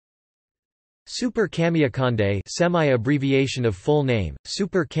Super-Kamiokande, semi-abbreviation of full name,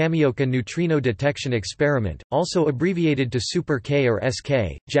 Super-Kamioka Neutrino Detection Experiment, also abbreviated to Super-K or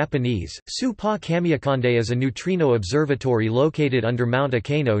SK, Japanese. Super-Kamiokande is a neutrino observatory located under Mount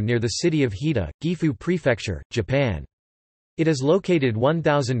Akano near the city of Hida, Gifu Prefecture, Japan. It is located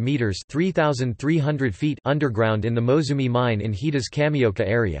 1,000 meters (3,300 feet) underground in the Mozumi mine in Hida's Kamioka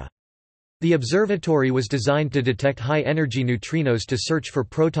area. The observatory was designed to detect high-energy neutrinos to search for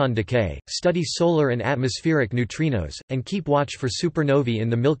proton decay, study solar and atmospheric neutrinos, and keep watch for supernovae in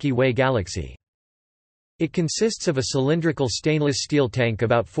the Milky Way galaxy. It consists of a cylindrical stainless steel tank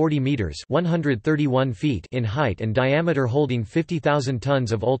about 40 meters (131 feet) in height and diameter holding 50,000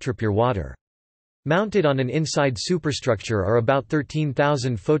 tons of ultrapure water. Mounted on an inside superstructure are about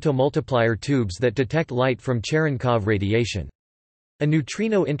 13,000 photomultiplier tubes that detect light from Cherenkov radiation. A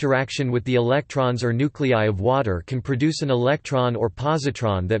neutrino interaction with the electrons or nuclei of water can produce an electron or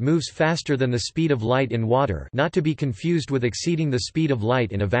positron that moves faster than the speed of light in water, not to be confused with exceeding the speed of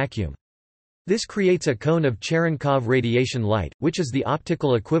light in a vacuum. This creates a cone of Cherenkov radiation light, which is the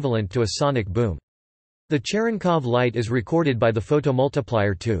optical equivalent to a sonic boom. The Cherenkov light is recorded by the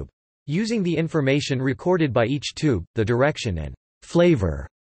photomultiplier tube. Using the information recorded by each tube, the direction and flavor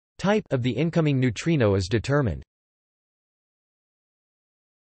type of the incoming neutrino is determined.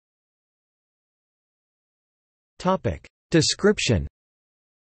 Description.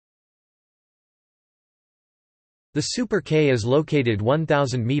 The Super-K is located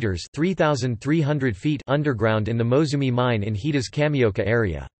 1,000 meters (3,300 feet) underground in the Mozumi mine in Hida's Kamioka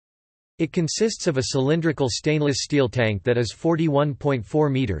area. It consists of a cylindrical stainless steel tank that is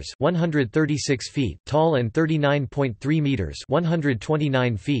 41.4 meters (136 feet) tall and 39.3 meters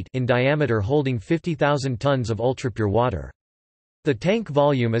 (129 feet) in diameter, holding 50,000 tons of ultrapure water. The tank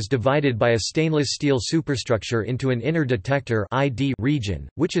volume is divided by a stainless steel superstructure into an inner detector (ID) region,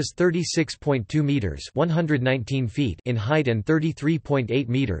 which is 36.2 meters (119 feet) in height and 33.8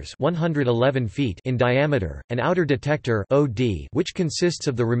 meters (111 feet) in diameter, an outer detector (OD), which consists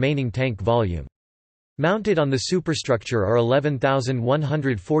of the remaining tank volume. Mounted on the superstructure are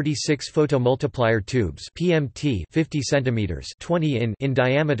 11,146 photomultiplier tubes (PMT) 50 cm (20 in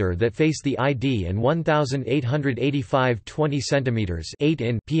diameter that face the ID and 1,885 20 cm (8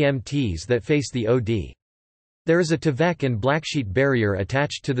 in) PMTs that face the OD. There is a TVEC and blacksheet barrier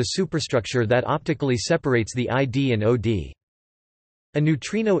attached to the superstructure that optically separates the ID and OD. A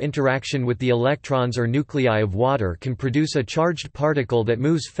neutrino interaction with the electrons or nuclei of water can produce a charged particle that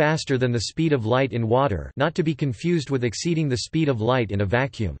moves faster than the speed of light in water, not to be confused with exceeding the speed of light in a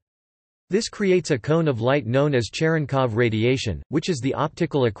vacuum. This creates a cone of light known as Cherenkov radiation, which is the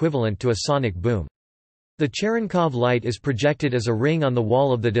optical equivalent to a sonic boom. The Cherenkov light is projected as a ring on the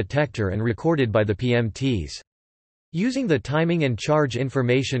wall of the detector and recorded by the PMTs. Using the timing and charge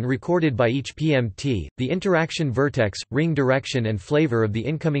information recorded by each PMT, the interaction vertex, ring direction and flavor of the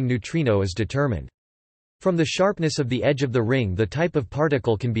incoming neutrino is determined. From the sharpness of the edge of the ring, the type of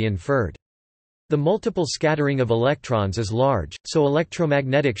particle can be inferred. The multiple scattering of electrons is large, so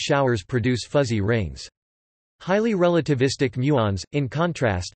electromagnetic showers produce fuzzy rings. Highly relativistic muons, in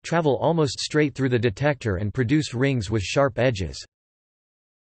contrast, travel almost straight through the detector and produce rings with sharp edges.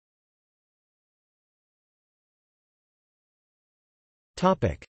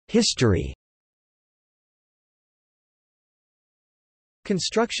 History.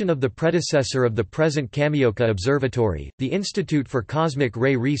 Construction of the predecessor of the present Kamioka Observatory, the Institute for Cosmic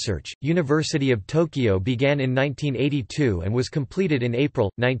Ray Research, University of Tokyo, began in 1982 and was completed in April,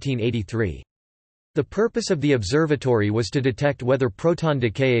 1983. The purpose of the observatory was to detect whether proton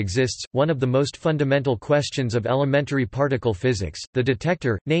decay exists, one of the most fundamental questions of elementary particle physics. The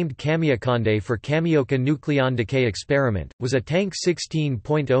detector, named Kamiokande for Kamioka Nucleon Decay Experiment, was a tank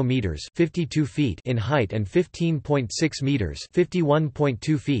 16.0 meters (52 feet) in height and 15.6 meters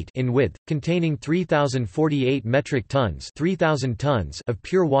 (51.2 feet) in width, containing 3,048 metric tons (3,000 tons) of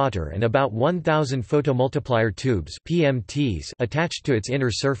pure water and about 1,000 photomultiplier tubes (PMTs) attached to its inner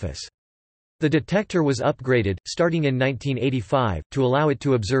surface. The detector was upgraded, starting in 1985, to allow it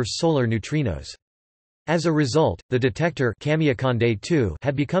to observe solar neutrinos. As a result, the detector Kamiokande 2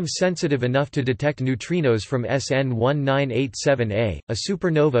 had become sensitive enough to detect neutrinos from SN 1987A, a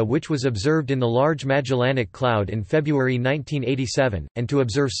supernova which was observed in the Large Magellanic Cloud in February 1987, and to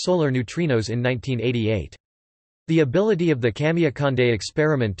observe solar neutrinos in 1988. The ability of the Kamiokande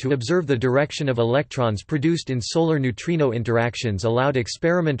experiment to observe the direction of electrons produced in solar neutrino interactions allowed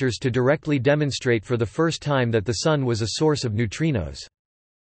experimenters to directly demonstrate for the first time that the Sun was a source of neutrinos.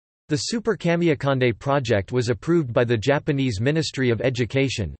 The Super-Kamiokande project was approved by the Japanese Ministry of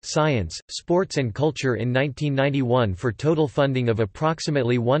Education, Science, Sports and Culture in 1991 for total funding of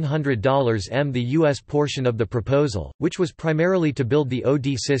approximately $100. The U.S. portion of the proposal, which was primarily to build the OD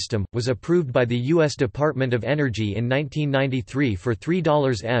system, was approved by the U.S. Department of Energy in 1993 for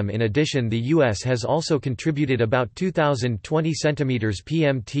 $3. In addition, the U.S. has also contributed about 2,020 cm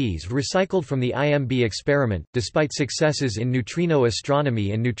PMTs recycled from the IMB experiment. Despite successes in neutrino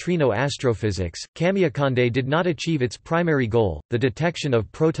astronomy and neutrino astrophysics, Kamiokande did not achieve its primary goal, the detection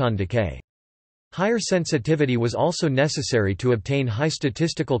of proton decay. Higher sensitivity was also necessary to obtain high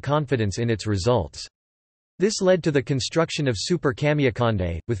statistical confidence in its results. This led to the construction of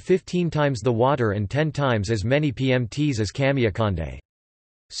Super-Kamiokande, with 15 times the water and 10 times as many PMTs as Kamiokande.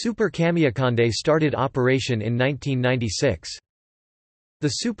 Super-Kamiokande started operation in 1996. The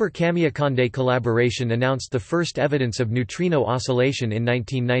Super-Kamiokande collaboration announced the first evidence of neutrino oscillation in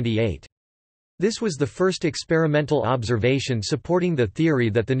 1998. This was the first experimental observation supporting the theory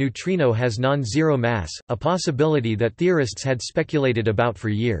that the neutrino has non-zero mass, a possibility that theorists had speculated about for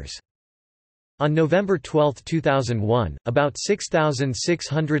years. On November 12, 2001, about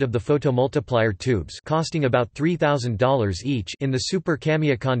 6,600 of the photomultiplier tubes costing about $3,000 each in the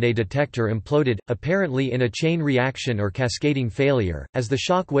Super-Kamiokande detector imploded, apparently in a chain reaction or cascading failure, as the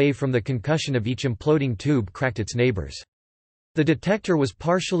shock wave from the concussion of each imploding tube cracked its neighbors. The detector was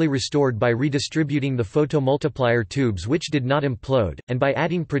partially restored by redistributing the photomultiplier tubes which did not implode, and by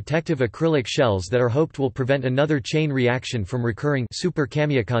adding protective acrylic shells that are hoped will prevent another chain reaction from recurring.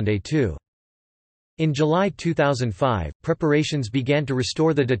 Super-Kamiokande 2. In July 2005, preparations began to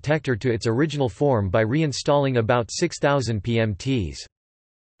restore the detector to its original form by reinstalling about 6,000 PMTs.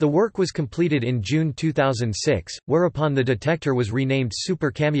 The work was completed in June 2006, whereupon the detector was renamed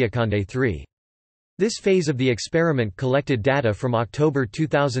Super-Kamiokande 3. This phase of the experiment collected data from October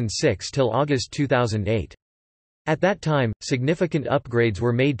 2006 till August 2008. At that time, significant upgrades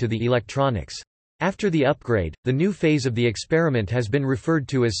were made to the electronics. After the upgrade, the new phase of the experiment has been referred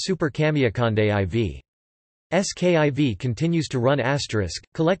to as Super-Kamiokande IV. SKIV continues to run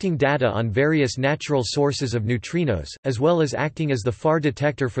 *, collecting data on various natural sources of neutrinos, as well as acting as the FAR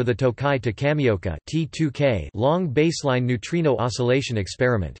detector for the Tokai to Kamioka (T2K) long baseline neutrino oscillation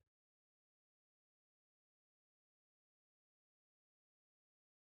experiment.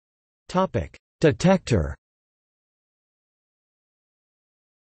 Detector.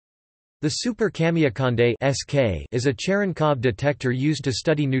 The Super-Kamiokande (SK) is a Cherenkov detector used to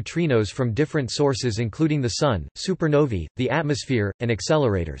study neutrinos from different sources including the Sun, supernovae, the atmosphere, and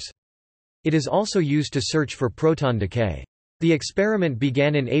accelerators. It is also used to search for proton decay. The experiment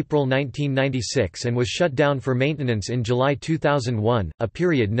began in April 1996 and was shut down for maintenance in July 2001, a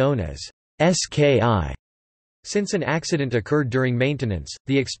period known as SKI. Since an accident occurred during maintenance,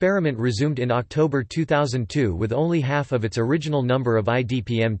 the experiment resumed in October 2002 with only half of its original number of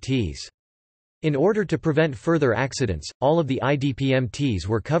IDPMTs. In order to prevent further accidents, all of the IDPMTs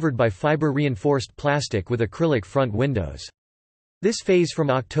were covered by fiber-reinforced plastic with acrylic front windows. This phase from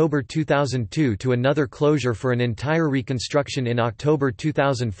October 2002 to another closure for an entire reconstruction in October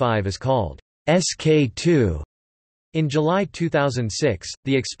 2005 is called SK2. In July 2006,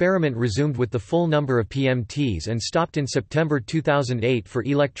 the experiment resumed with the full number of PMTs and stopped in September 2008 for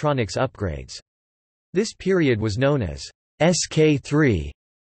electronics upgrades. This period was known as SK3.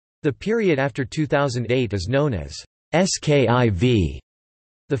 The period after 2008 is known as SKIV.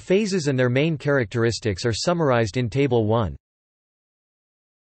 The phases and their main characteristics are summarized in Table 1.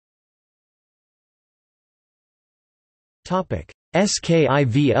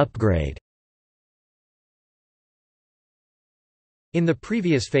 SKIV upgrade. In the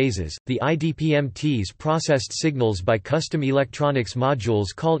previous phases, the IDPMTs processed signals by custom electronics modules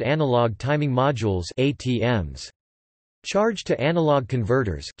called analog timing modules (ATMs). Charge to analog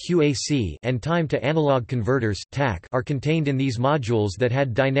converters (QAC) and time to analog converters (TAC) are contained in these modules that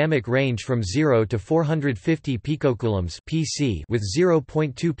had dynamic range from 0 to 450 picocoulombs (PC) with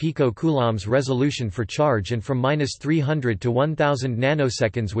 0.2 picocoulombs resolution for charge and from -300 to 1000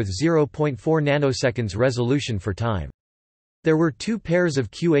 nanoseconds with 0.4 nanoseconds resolution for time. There were two pairs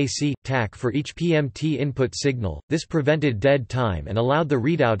of QAC, TAC for each PMT input signal. This prevented dead time and allowed the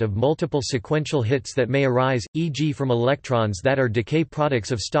readout of multiple sequential hits that may arise, e.g. from electrons that are decay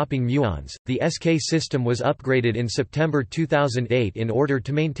products of stopping muons. The SK system was upgraded in September 2008 in order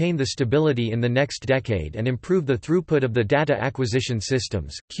to maintain the stability in the next decade and improve the throughput of the data acquisition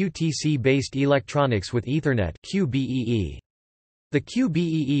systems. QTC-based electronics with Ethernet (QBEE). The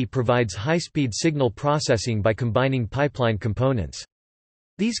QBEE provides high-speed signal processing by combining pipeline components.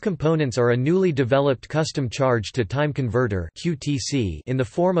 These components are a newly developed custom charge-to-time converter (QTC) in the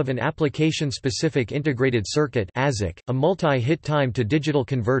form of an application-specific integrated circuit (ASIC), a multi-hit time-to-digital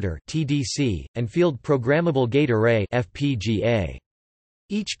converter (TDC), and field programmable gate array (FPGA).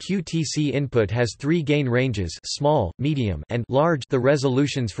 Each QTC input has 3 gain ranges: small, medium, and large. The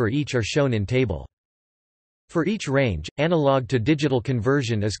resolutions for each are shown in table. For each range, analog-to-digital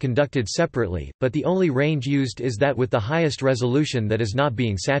conversion is conducted separately, but the only range used is that with the highest resolution that is not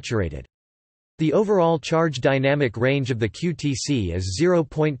being saturated. The overall charge dynamic range of the QTC is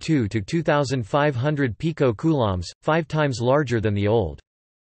 0.2 to 2500 picocoulombs, 5 times larger than the old.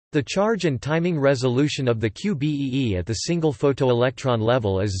 The charge and timing resolution of the QBEE at the single photoelectron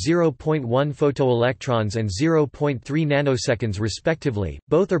level is 0.1 photoelectrons and 0.3 nanoseconds respectively,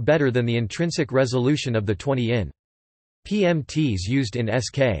 both are better than the intrinsic resolution of the 20-in. PMTs used in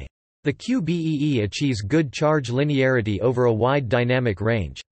SK. The QBEE achieves good charge linearity over a wide dynamic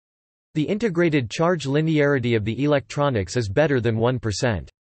range. The integrated charge linearity of the electronics is better than 1%.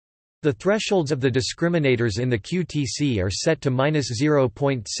 The thresholds of the discriminators in the QTC are set to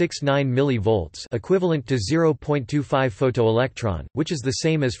 -0.69 mV, equivalent to 0.25 photoelectron, which is the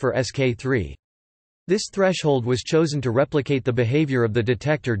same as for SK3. This threshold was chosen to replicate the behavior of the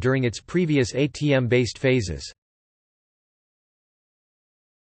detector during its previous ATM-based phases.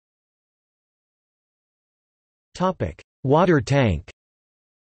 Topic: Water tank.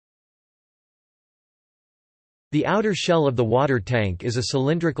 The outer shell of the water tank is a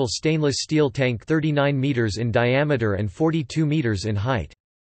cylindrical stainless steel tank 39 meters in diameter and 42 meters in height.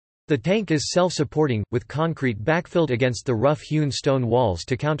 The tank is self-supporting, with concrete backfilled against the rough-hewn stone walls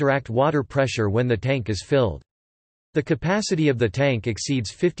to counteract water pressure when the tank is filled. The capacity of the tank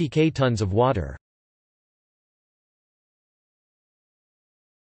exceeds 50 ktons of water.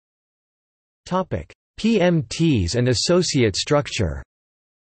 PMTs and associate structure.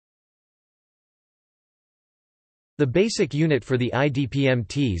 The basic unit for the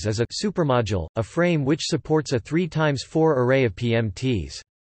IDPMTs is a supermodule, a frame which supports a 3x4 array of PMTs.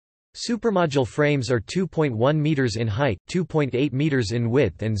 Supermodule frames are 2.1 meters in height, 2.8 meters in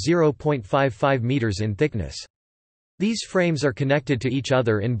width and 0.55 meters in thickness. These frames are connected to each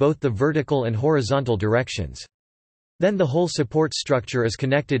other in both the vertical and horizontal directions. Then the whole support structure is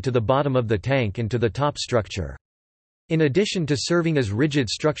connected to the bottom of the tank and to the top structure. In addition to serving as rigid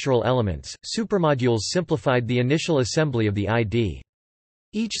structural elements, supermodules simplified the initial assembly of the ID.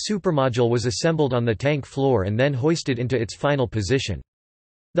 Each supermodule was assembled on the tank floor and then hoisted into its final position.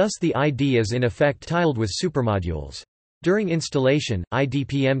 Thus the ID is in effect tiled with supermodules. During installation,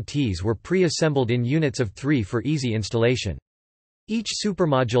 IDPMTs were pre-assembled in units of 3 for easy installation. Each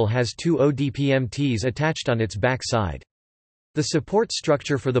supermodule has 2 ODPMTs attached on its back side. The support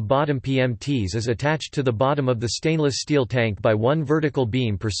structure for the bottom PMTs is attached to the bottom of the stainless steel tank by 1 vertical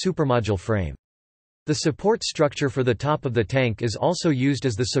beam per supermodule frame. The support structure for the top of the tank is also used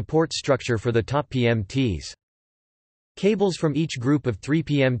as the support structure for the top PMTs. Cables from each group of 3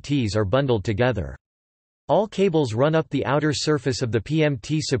 PMTs are bundled together. All cables run up the outer surface of the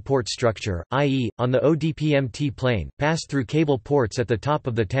PMT support structure, i.e., on the ODPMT plane, pass through cable ports at the top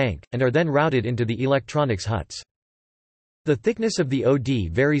of the tank, and are then routed into the electronics huts. The thickness of the OD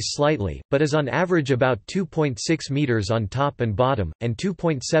varies slightly, but is on average about 2.6 meters on top and bottom, and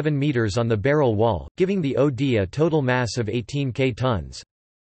 2.7 meters on the barrel wall, giving the OD a total mass of 18 ktons.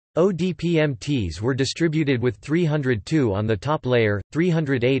 ODPMTs were distributed with 302 on the top layer,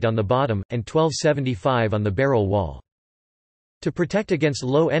 308 on the bottom, and 1275 on the barrel wall. To protect against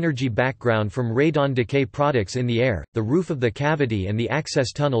low-energy background from radon decay products in the air, the roof of the cavity and the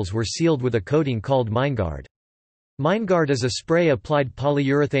access tunnels were sealed with a coating called MineGuard. MineGuard is a spray-applied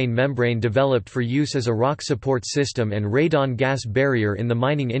polyurethane membrane developed for use as a rock support system and radon gas barrier in the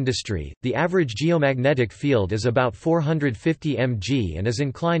mining industry. The average geomagnetic field is about 450 mg and is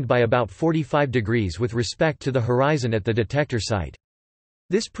inclined by about 45 degrees with respect to the horizon at the detector site.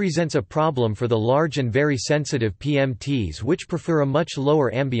 This presents a problem for the large and very sensitive PMTs which prefer a much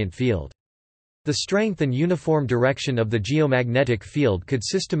lower ambient field. The strength and uniform direction of the geomagnetic field could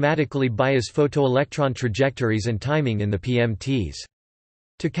systematically bias photoelectron trajectories and timing in the PMTs.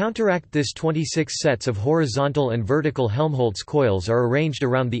 To counteract this, 26 sets of horizontal and vertical Helmholtz coils are arranged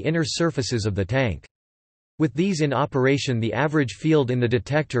around the inner surfaces of the tank. With these in operation, the average field in the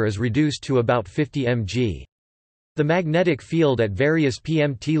detector is reduced to about 50 mg. The magnetic field at various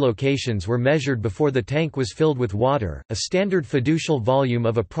PMT locations were measured before the tank was filled with water. A standard fiducial volume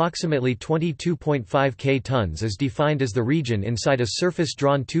of approximately 22.5 ktons is defined as the region inside a surface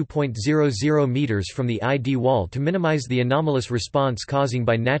drawn 2.00 meters from the ID wall to minimize the anomalous response causing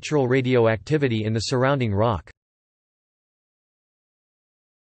by natural radioactivity in the surrounding rock.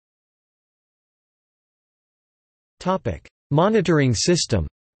 Monitoring system.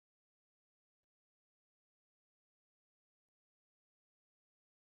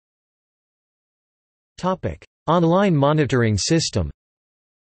 Online monitoring system.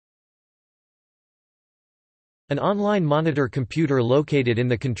 An online monitor computer located in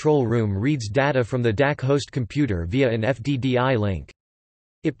the control room reads data from the DAC host computer via an FDDI link.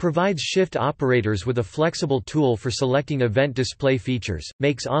 It provides shift operators with a flexible tool for selecting event display features,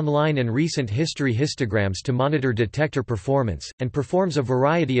 makes online and recent history histograms to monitor detector performance, and performs a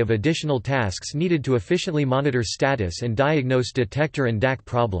variety of additional tasks needed to efficiently monitor status and diagnose detector and DAC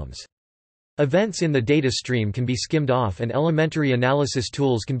problems. Events in the data stream can be skimmed off and elementary analysis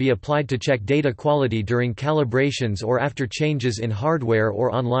tools can be applied to check data quality during calibrations or after changes in hardware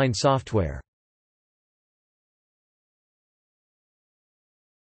or online software.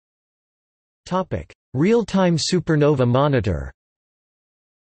 Real-time supernova monitor.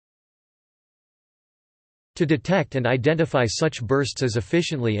 To detect and identify such bursts as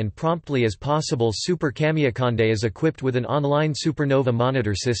efficiently and promptly as possible, Super-Kamiokande is equipped with an online supernova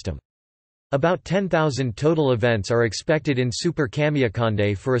monitor system. About 10,000 total events are expected in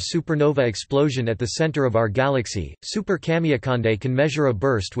Super-Kamiokande for a supernova explosion at the center of our galaxy. Super-Kamiokande can measure a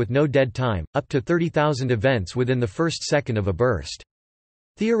burst with no dead time, up to 30,000 events within the first second of a burst.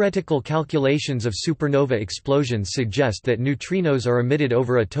 Theoretical calculations of supernova explosions suggest that neutrinos are emitted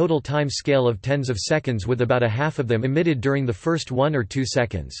over a total time scale of tens of seconds, with about a half of them emitted during the first 1 or 2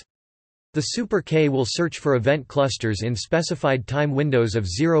 seconds. The Super-K will search for event clusters in specified time windows of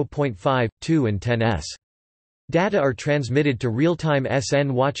 0.5, 2 and 10s. Data are transmitted to real-time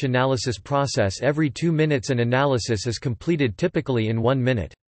SN watch analysis process every 2 minutes and analysis is completed typically in 1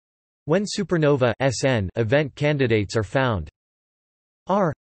 minute. When supernova SN event candidates are found,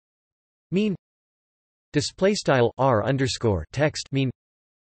 R mean _r_text mean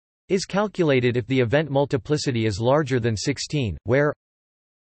is calculated if the event multiplicity is larger than 16, where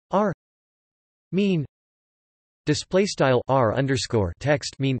R mean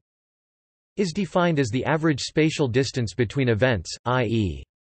 _r_text mean is defined as the average spatial distance between events, i.e.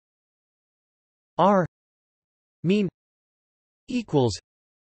 R mean equals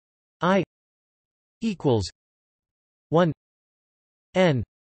I equals 1 n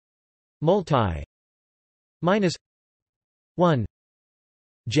multi minus 1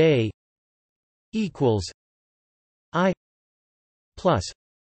 j equals I plus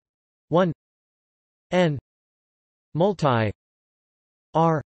 1 n multi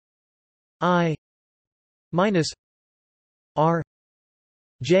r I minus r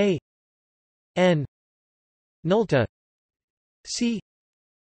j n nulta c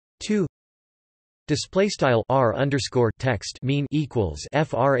 2 display style r_text mean equals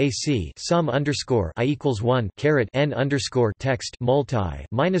frac sum underscore I equals 1 caret n underscore text multi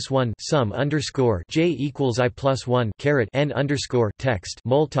minus 1 sum underscore j equals I plus 1 caret n underscore text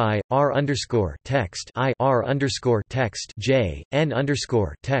multi r underscore text I r underscore text j n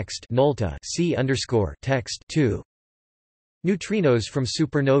underscore text nulta c underscore text 2. Neutrinos from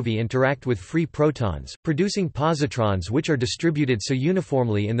supernovae interact with free protons, producing positrons which are distributed so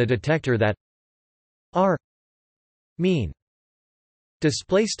uniformly in the detector that R mean _r_text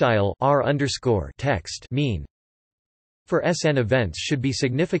mean for SN events should be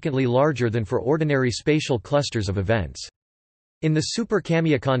significantly larger than for ordinary spatial clusters of events. In the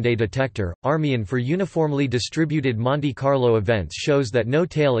Super-Kamiokande detector, R mean for uniformly distributed Monte Carlo events shows that no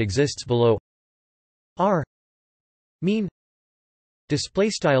tail exists below R mean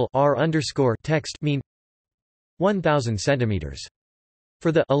 _r_text mean 1000 centimeters.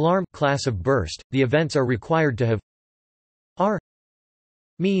 For the alarm class of burst, the events are required to have R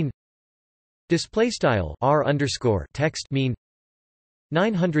mean _r_text mean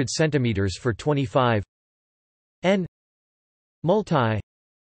 900 centimeters for 25 n multi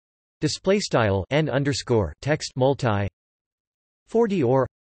n_text multi 40 or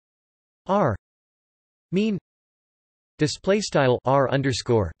R mean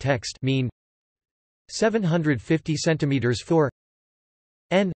r_text mean 750 centimeters for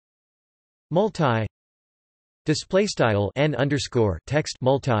n multi n_text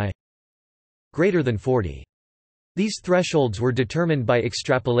multi greater than 40. These thresholds were determined by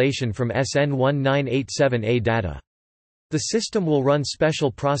extrapolation from SN 1987A data. The system will run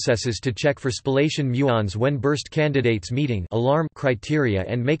special processes to check for spallation muons when burst candidates meeting alarm criteria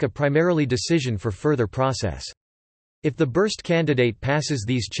and make a primarily decision for further process. If the burst candidate passes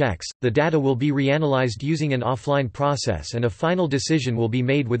these checks, the data will be reanalyzed using an offline process and a final decision will be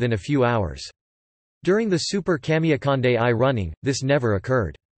made within a few hours. During the Super-Kamiokande I running, this never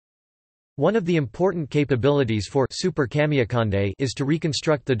occurred. One of the important capabilities for Super-Kamiokande is to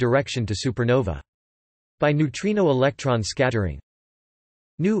reconstruct the direction to supernova. by neutrino electron scattering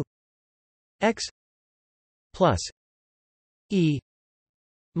nu x plus e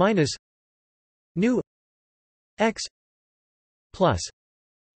minus nu x plus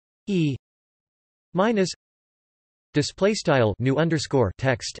e minus display style nu underscore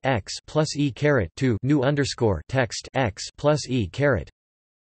text x plus e caret 2 nu underscore text x plus e caret.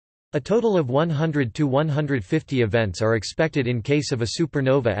 A total of 100 to 150 events are expected in case of a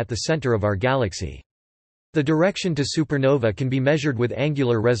supernova at the center of our galaxy. The direction to supernova can be measured with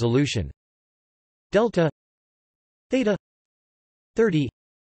angular resolution delta theta 30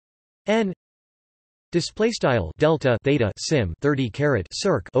 n display style delta theta sim 30 caret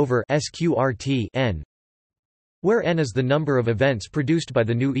circ over sqrt n, where n is the number of events produced by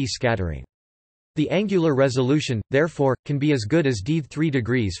the new E scattering. The angular resolution, therefore, can be as good as d3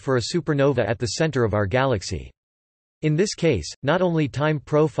 degrees for a supernova at the center of our galaxy. In this case, not only time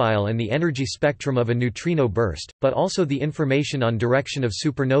profile and the energy spectrum of a neutrino burst, but also the information on direction of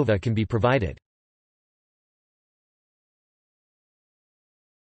supernova can be provided.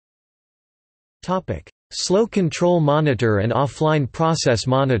 Slow control monitor and offline process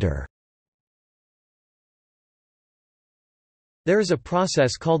monitor. There is a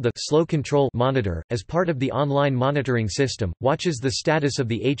process called the slow control monitor, as part of the online monitoring system, watches the status of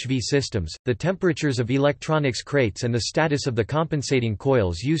the HV systems, the temperatures of electronics crates and the status of the compensating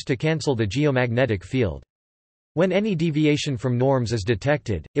coils used to cancel the geomagnetic field. When any deviation from norms is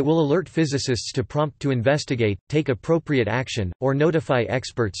detected, it will alert physicists to prompt to investigate, take appropriate action, or notify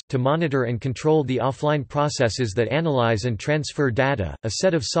experts, to monitor and control the offline processes that analyze and transfer data. A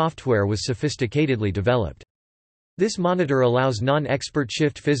set of software was sophisticatedly developed. This monitor allows non-expert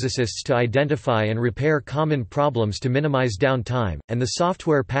shift physicists to identify and repair common problems to minimize downtime, and the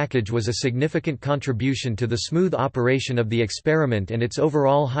software package was a significant contribution to the smooth operation of the experiment and its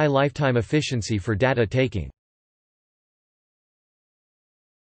overall high lifetime efficiency for data taking.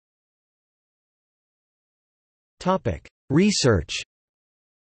 Research.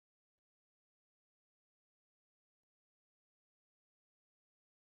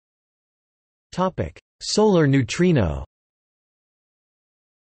 Solar neutrino.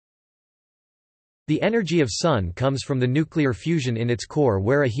 The energy of Sun comes from the nuclear fusion in its core,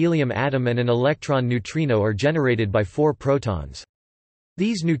 where a helium atom and an electron neutrino are generated by 4 protons.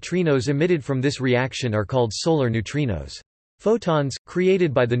 These neutrinos emitted from this reaction are called solar neutrinos. Photons,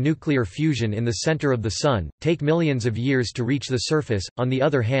 created by the nuclear fusion in the center of the Sun, take millions of years to reach the surface. On the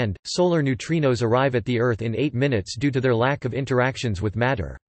other hand, solar neutrinos arrive at the Earth in 8 minutes due to their lack of interactions with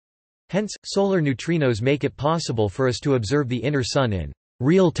matter. Hence, solar neutrinos make it possible for us to observe the inner Sun in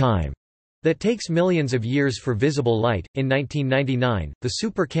real time. That takes millions of years for visible light. In 1999, the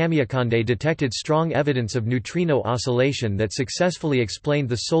Super-Kamiokande detected strong evidence of neutrino oscillation that successfully explained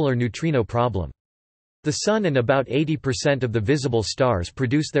the solar neutrino problem. The Sun and about 80% of the visible stars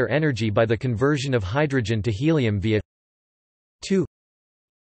produce their energy by the conversion of hydrogen to helium via 2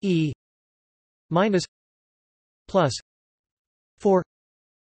 minus plus 4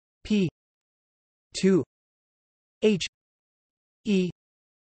 p 2 h e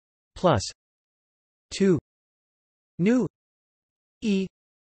plus 2 nu e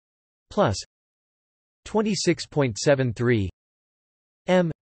plus 26.73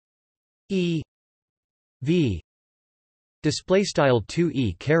 m e v display style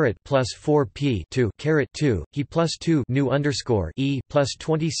 2 caret plus 4 p 2 caret 2 he plus 2 nu underscore e plus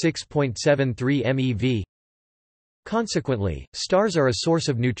 26.73 MeV. Consequently, stars are a source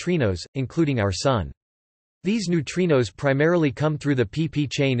of neutrinos, including our Sun. These neutrinos primarily come through the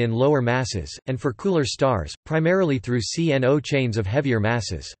pp chain in lower masses, and for cooler stars, primarily through CNO chains of heavier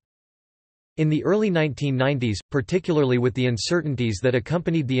masses. In the early 1990s, particularly with the uncertainties that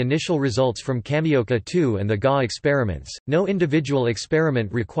accompanied the initial results from Kamioka 2 and the K2K experiments, no individual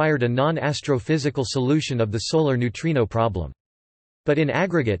experiment required a non-astrophysical solution of the solar neutrino problem. But in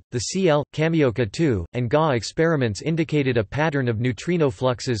aggregate, the CL, Kamioka 2, and K2K experiments indicated a pattern of neutrino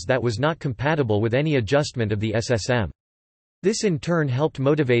fluxes that was not compatible with any adjustment of the SSM. This in turn helped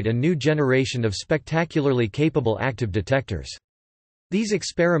motivate a new generation of spectacularly capable active detectors. These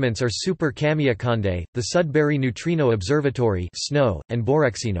experiments are Super-Kamiokande, the Sudbury Neutrino Observatory (SNO), and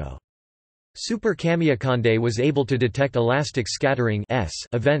Borexino. Super-Kamiokande was able to detect elastic scattering S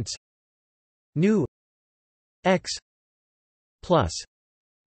events nu x plus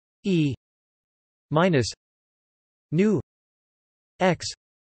e minus nu x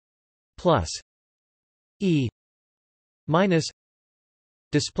plus e minus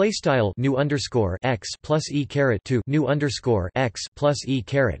display style nu underscore x plus e caret 2 nu underscore x plus e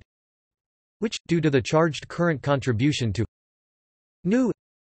caret, which, due to the charged current contribution to nu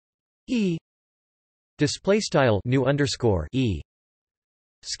e display style nu underscore e.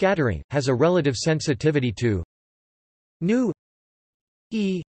 Scattering has a relative sensitivity to nu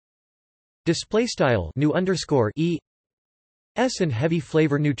e display style nu underscore e s and heavy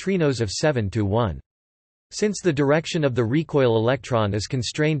flavor neutrinos of 7 to 1. Since the direction of the recoil electron is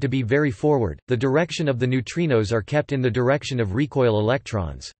constrained to be very forward, the direction of the neutrinos are kept in the direction of recoil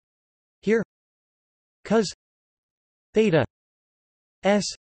electrons. Here cos theta s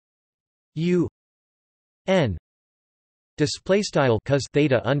u n display style cos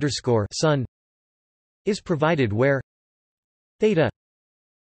theta underscore sun is provided where theta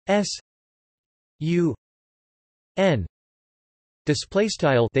s u n display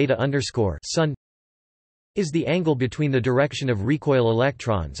style theta underscore sun is the angle between the direction of recoil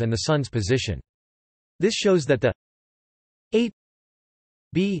electrons and the sun's position. This shows that the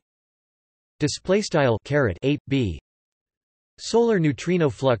 8b display style caret 8b solar neutrino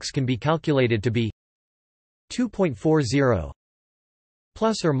flux can be calculated to be 2.40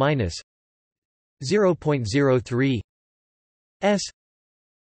 plus or minus 0.03 s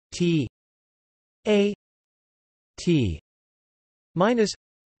t a t minus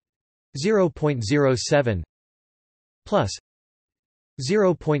 0.07 plus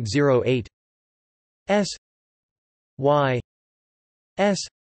 0.08 s y s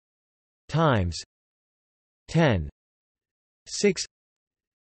times 10 6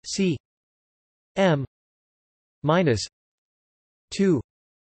 c m minus 2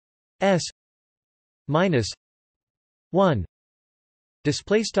 s minus 1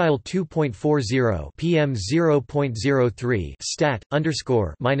 display style 2.40 pm 0.03 stat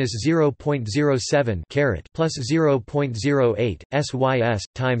underscore minus 0.07 caret plus 0.08 sys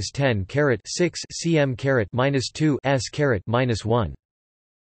times 10 caret 6 cm caret minus 2 s caret minus 1.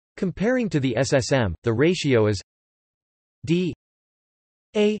 Comparing to the SSM, the ratio is d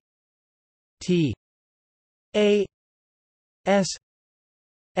a t a s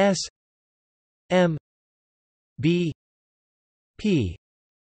s m b p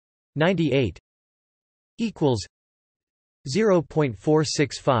 98 equals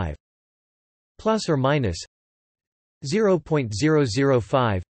 0.465 plus or minus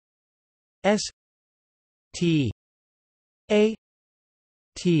 0.005 s t a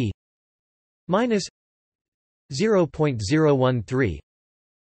t minus 0.013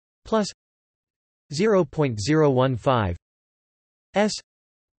 plus 0.015 s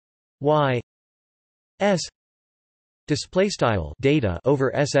y s display style data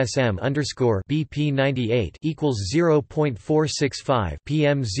over SSM underscore BP 98 equals 0.465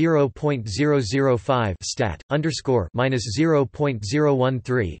 PM 0.005 stat underscore minus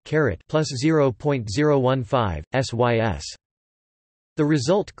 0.013 caret plus 0.015 SYS. The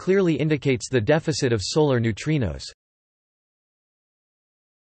result clearly indicates the deficit of solar neutrinos.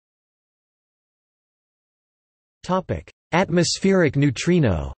 Topic: Atmospheric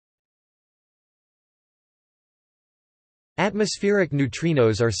neutrino. Atmospheric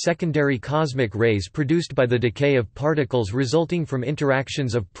neutrinos are secondary cosmic rays produced by the decay of particles resulting from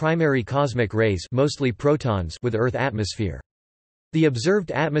interactions of primary cosmic rays, mostly protons, with Earth atmosphere. The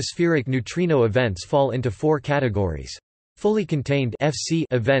observed atmospheric neutrino events fall into four categories. Fully contained (FC)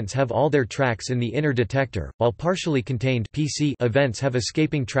 events have all their tracks in the inner detector, while partially contained (PC) events have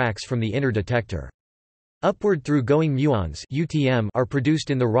escaping tracks from the inner detector. Upward through-going muons (UTM) are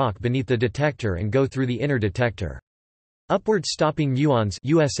produced in the rock beneath the detector and go through the inner detector. Upward stopping muons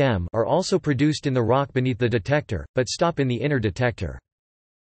 (USM) are also produced in the rock beneath the detector, but stop in the inner detector.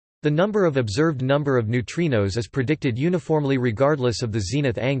 The number of observed number of neutrinos is predicted uniformly regardless of the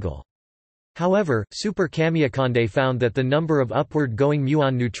zenith angle. However, Super-Kamiokande found that the number of upward-going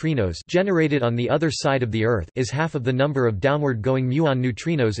muon neutrinos generated on the other side of the Earth is half of the number of downward-going muon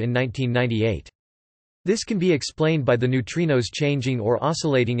neutrinos in 1998. This can be explained by the neutrinos changing or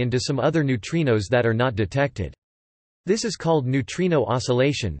oscillating into some other neutrinos that are not detected. This is called neutrino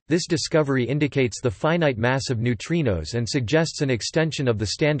oscillation. This discovery indicates the finite mass of neutrinos and suggests an extension of the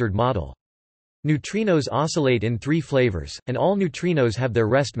Standard Model. Neutrinos oscillate in three flavors, and all neutrinos have their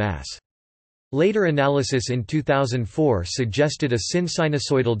rest mass. Later analysis in 2004 suggested a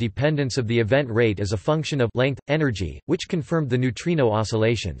sinusoidal dependence of the event rate as a function of length, energy, which confirmed the neutrino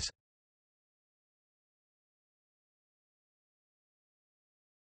oscillations.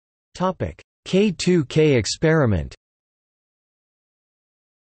 K2K experiment.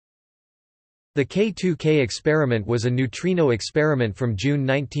 The K2K experiment was a neutrino experiment from June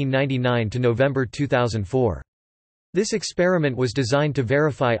 1999 to November 2004. This experiment was designed to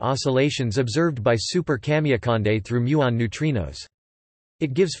verify oscillations observed by Super-Kamiokande through muon neutrinos.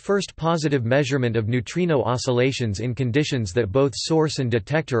 It gives first positive measurement of neutrino oscillations in conditions that both source and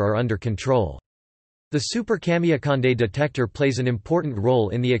detector are under control. The Super-Kamiokande detector plays an important role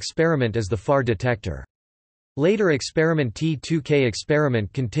in the experiment as the FAR detector. Later experiment T2K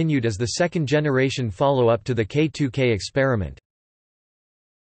experiment continued as the second-generation follow-up to the K2K experiment.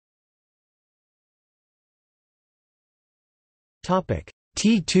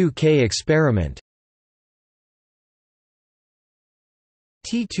 T2K experiment.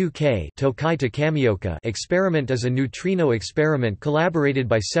 T2K Kamioka experiment is a neutrino experiment collaborated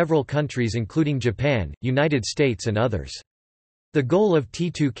by several countries including Japan, United States and others. The goal of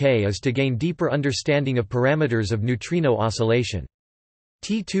T2K is to gain deeper understanding of parameters of neutrino oscillation.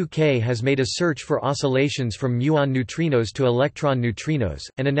 T2K has made a search for oscillations from muon neutrinos to electron neutrinos,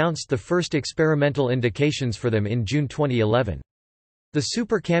 and announced the first experimental indications for them in June 2011. The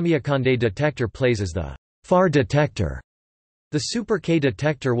Super-Kamiokande detector plays as the FAR detector. The Super-K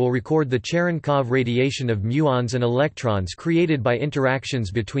detector will record the Cherenkov radiation of muons and electrons created by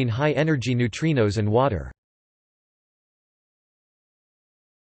interactions between high-energy neutrinos and water.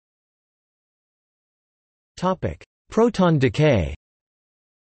 Proton decay.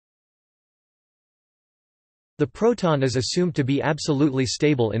 The proton is assumed to be absolutely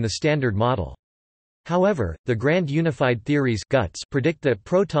stable in the Standard Model. However, the Grand Unified Theories (GUTS) predict that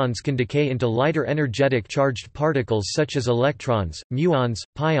protons can decay into lighter energetic charged particles such as electrons, muons,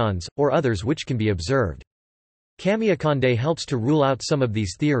 pions, or others which can be observed. Kamiokande helps to rule out some of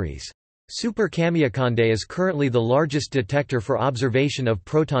these theories. Super-Kamiokande is currently the largest detector for observation of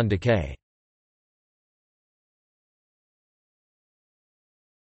proton decay.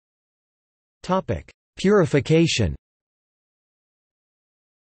 Purification.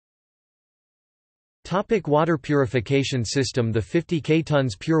 Water purification system. The 50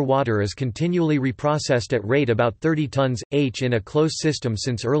 ktons pure water is continually reprocessed at rate about 30 tons h in a closed system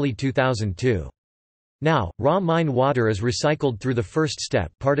since early 2002. Now, raw mine water is recycled through the first step,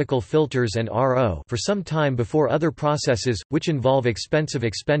 particle filters and RO, for some time before other processes, which involve expensive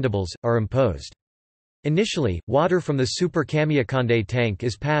expendables, are imposed. Initially, water from the Super-Kamiokande tank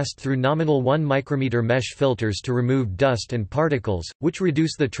is passed through nominal 1 micrometer mesh filters to remove dust and particles, which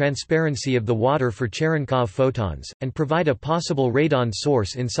reduce the transparency of the water for Cherenkov photons, and provide a possible radon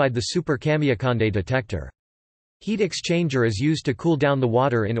source inside the Super-Kamiokande detector. Heat exchanger is used to cool down the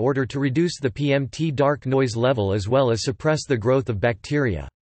water in order to reduce the PMT dark noise level as well as suppress the growth of bacteria.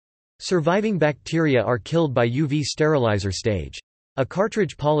 Surviving bacteria are killed by UV sterilizer stage. A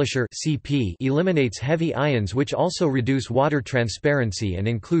cartridge polisher (CP) eliminates heavy ions which also reduce water transparency and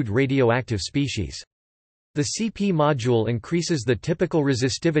include radioactive species. The CP module increases the typical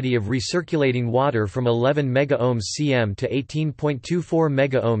resistivity of recirculating water from 11 megaohms cm to 18.24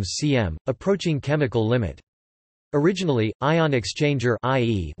 megaohms cm, approaching chemical limit. Originally, ion exchanger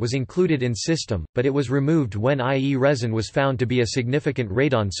 (IE) was included in system, but it was removed when IE resin was found to be a significant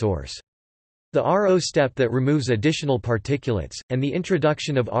radon source. The RO step that removes additional particulates, and the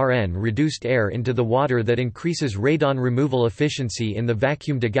introduction of RN reduced air into the water that increases radon removal efficiency in the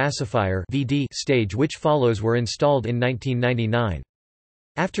vacuum degasifier (VD) stage which follows were installed in 1999.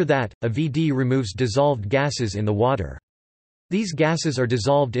 After that, a VD removes dissolved gases in the water. These gases are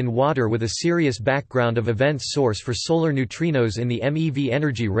dissolved in water with a serious background of events source for solar neutrinos in the MeV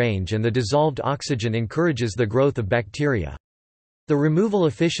energy range, and the dissolved oxygen encourages the growth of bacteria. The removal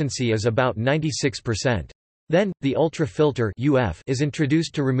efficiency is about 96%. Then, the ultrafilter (UF) is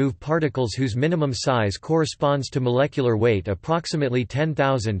introduced to remove particles whose minimum size corresponds to molecular weight approximately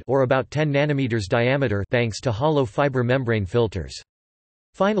 10,000 or about 10 nanometers diameter thanks to hollow fiber membrane filters.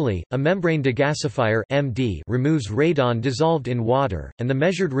 Finally, a membrane degasifier (MD) removes radon dissolved in water, and the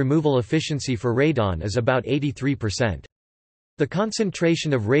measured removal efficiency for radon is about 83%. The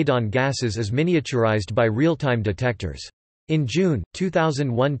concentration of radon gases is miniaturized by real-time detectors. In June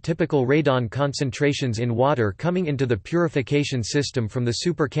 2001, typical radon concentrations in water coming into the purification system from the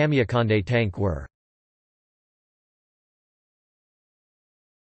Super-Kamiokande tank were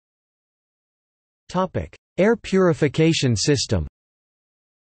Air purification system.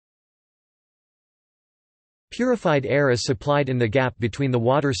 Purified air is supplied in the gap between the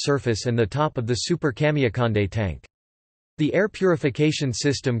water surface and the top of the Super-Kamiokande tank. The air purification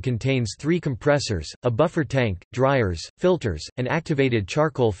system contains 3 compressors, a buffer tank, dryers, filters, and activated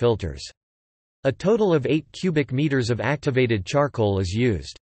charcoal filters. A total of 8 cubic meters of activated charcoal is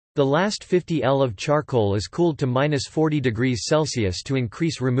used. The last 50 L of charcoal is cooled to -40 degrees Celsius to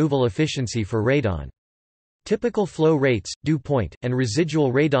increase removal efficiency for radon. Typical flow rates, dew point, and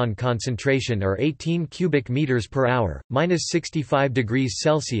residual radon concentration are 18 cubic meters per hour, -65 degrees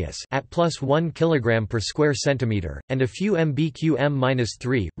Celsius at +1 kg per square centimeter, and a few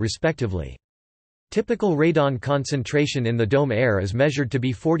mbq-m-3, respectively. Typical radon concentration in the dome air is measured to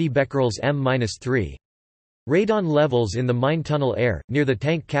be 40 becquerels m-3. Radon levels in the mine tunnel air, near the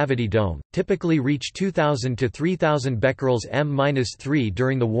tank cavity dome, typically reach 2,000 to 3,000 becquerels m-3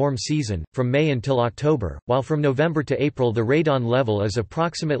 during the warm season, from May until October, while from November to April the radon level is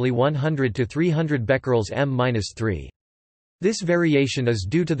approximately 100 to 300 becquerels m-3. This variation is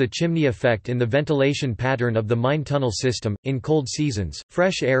due to the chimney effect in the ventilation pattern of the mine tunnel system. In cold seasons,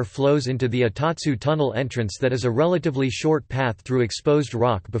 fresh air flows into the Itatsu tunnel entrance that is a relatively short path through exposed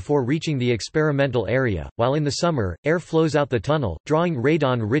rock before reaching the experimental area, while in the summer, air flows out the tunnel, drawing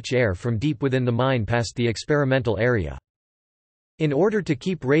radon-rich air from deep within the mine past the experimental area. In order to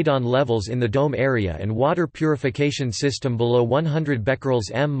keep radon levels in the dome area and water purification system below 100 becquerels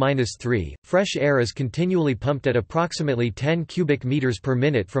m-3, fresh air is continually pumped at approximately 10 cubic meters per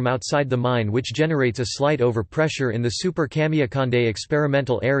minute from outside the mine, which generates a slight overpressure in the Super-Kamiokande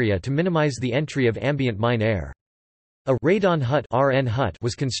experimental area to minimize the entry of ambient mine air. A radon hut (RN hut)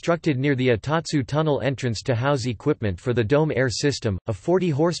 was constructed near the Itatsu tunnel entrance to house equipment for the dome air system, a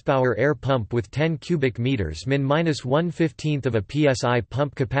 40 horsepower air pump with 10 cubic meters min-1/15 of a psi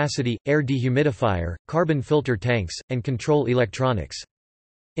pump capacity, air dehumidifier, carbon filter tanks, and control electronics.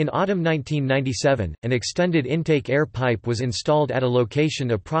 In autumn 1997, an extended intake air pipe was installed at a location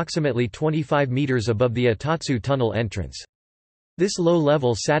approximately 25 meters above the Itatsu tunnel entrance. This low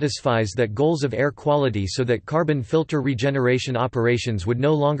level satisfies that goals of air quality so that carbon filter regeneration operations would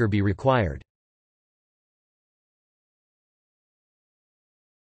no longer be required.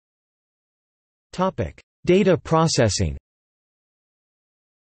 Data processing.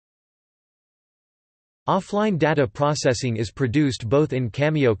 Offline data processing is produced both in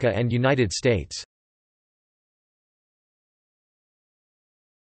Kamioka and United States.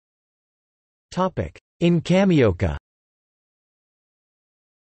 In Kamioka.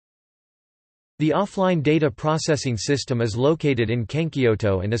 The offline data processing system is located in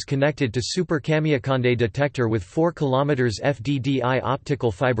Kankyoto and is connected to Super-Kamiokande detector with 4 km FDDI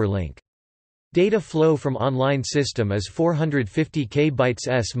optical fiber link. Data flow from online system is 450 kbytes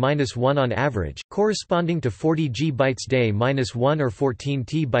s-1 on average, corresponding to 40 GB day-1 or 14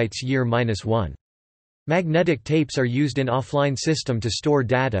 TB year-1. Magnetic tapes are used in offline system to store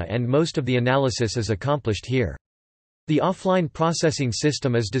data, and most of the analysis is accomplished here. The offline processing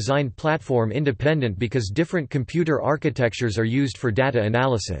system is designed platform independent because different computer architectures are used for data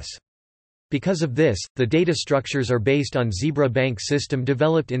analysis. Because of this, the data structures are based on Zebra Bank system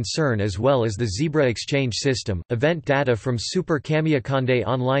developed in CERN as well as the Zebra Exchange system. Event data from Super-Kamiokande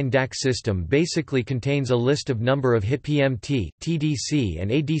online DAC system basically contains a list of number of hit PMT, TDC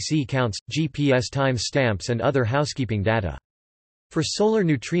and ADC counts, GPS time stamps and other housekeeping data. For solar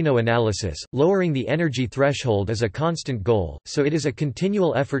neutrino analysis, lowering the energy threshold is a constant goal, so it is a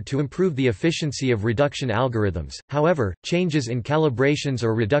continual effort to improve the efficiency of reduction algorithms. However, changes in calibrations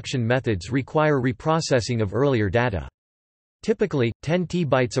or reduction methods require reprocessing of earlier data. Typically, 10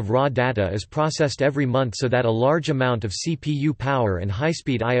 TB of raw data is processed every month so that a large amount of CPU power and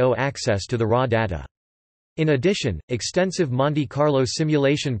high-speed I/O access to the raw data. In addition, extensive Monte Carlo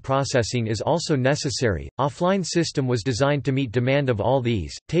simulation processing is also necessary. Offline system was designed to meet demand of all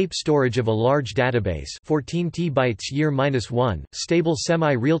these: tape storage of a large database, 14 TB year-1, stable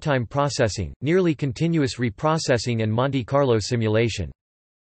semi-real-time processing, nearly continuous reprocessing and Monte Carlo simulation.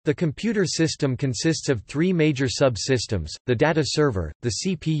 The computer system consists of 3 major subsystems: the data server, the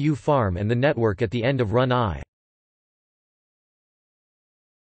CPU farm and the network at the end of run I.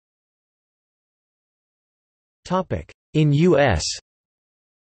 In U.S.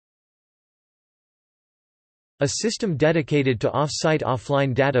 A system dedicated to off-site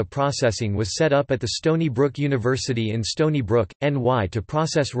offline data processing was set up at the Stony Brook University in Stony Brook, NY to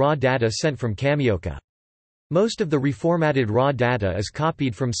process raw data sent from Kamioka. Most of the reformatted raw data is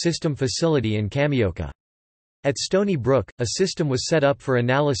copied from system facility in Kamioka. At Stony Brook, a system was set up for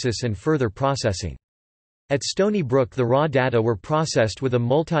analysis and further processing. At Stony Brook the raw data were processed with a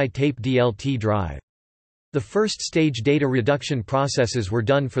multi-tape DLT drive. The first-stage data reduction processes were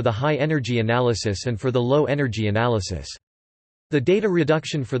done for the high-energy analysis and for the low-energy analysis. The data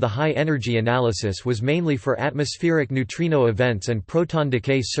reduction for the high-energy analysis was mainly for atmospheric neutrino events and proton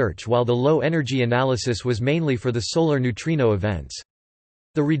decay search, while the low-energy analysis was mainly for the solar neutrino events.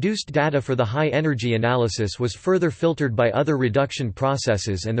 The reduced data for the high-energy analysis was further filtered by other reduction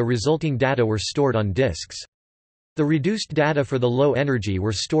processes and the resulting data were stored on disks. The reduced data for the low energy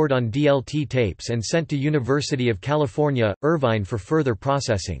were stored on DLT tapes and sent to University of California, Irvine for further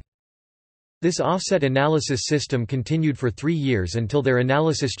processing. This offset analysis system continued for 3 years until their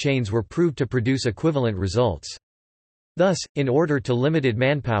analysis chains were proved to produce equivalent results. Thus, in order to limited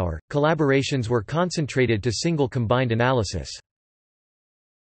manpower, collaborations were concentrated to single combined analysis.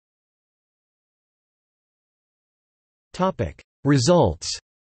 Results.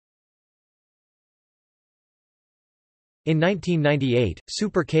 In 1998,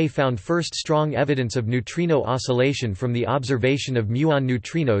 Super-K found first strong evidence of neutrino oscillation from the observation of muon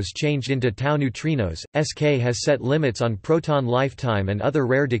neutrinos changed into tau neutrinos. SK has set limits on proton lifetime and other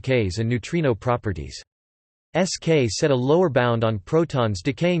rare decays and neutrino properties. SK set a lower bound on protons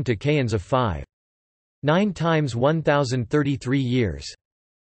decaying to kaons of 5.9 times 1033 years.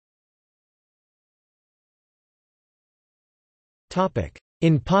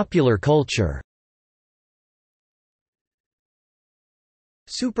 In popular culture.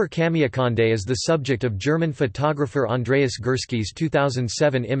 Super-Kamiokande is the subject of German photographer Andreas Gursky's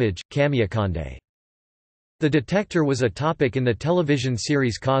 2007 image, Kamiokande. The Detector was a topic in the television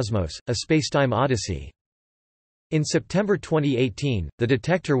series Cosmos, a spacetime odyssey. In September 2018, the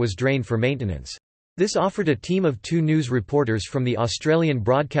Detector was drained for maintenance. This offered a team of 2 news reporters from the Australian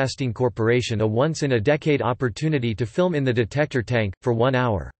Broadcasting Corporation a once-in-a-decade opportunity to film in the Detector tank, for 1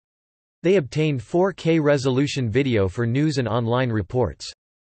 hour. They obtained 4K resolution video for news and online reports.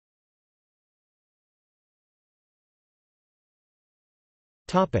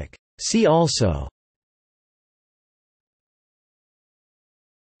 See also: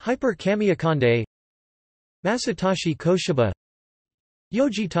 Hyper-Kamiokande, Masatoshi Koshiba,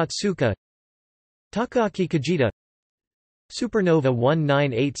 Yoji Tatsuka, Takaaki Kajita, Supernova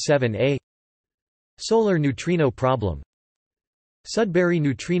 1987A, Solar neutrino problem, Sudbury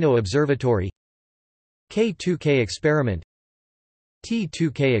Neutrino Observatory, K2K Experiment,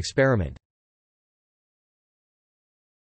 T2K Experiment.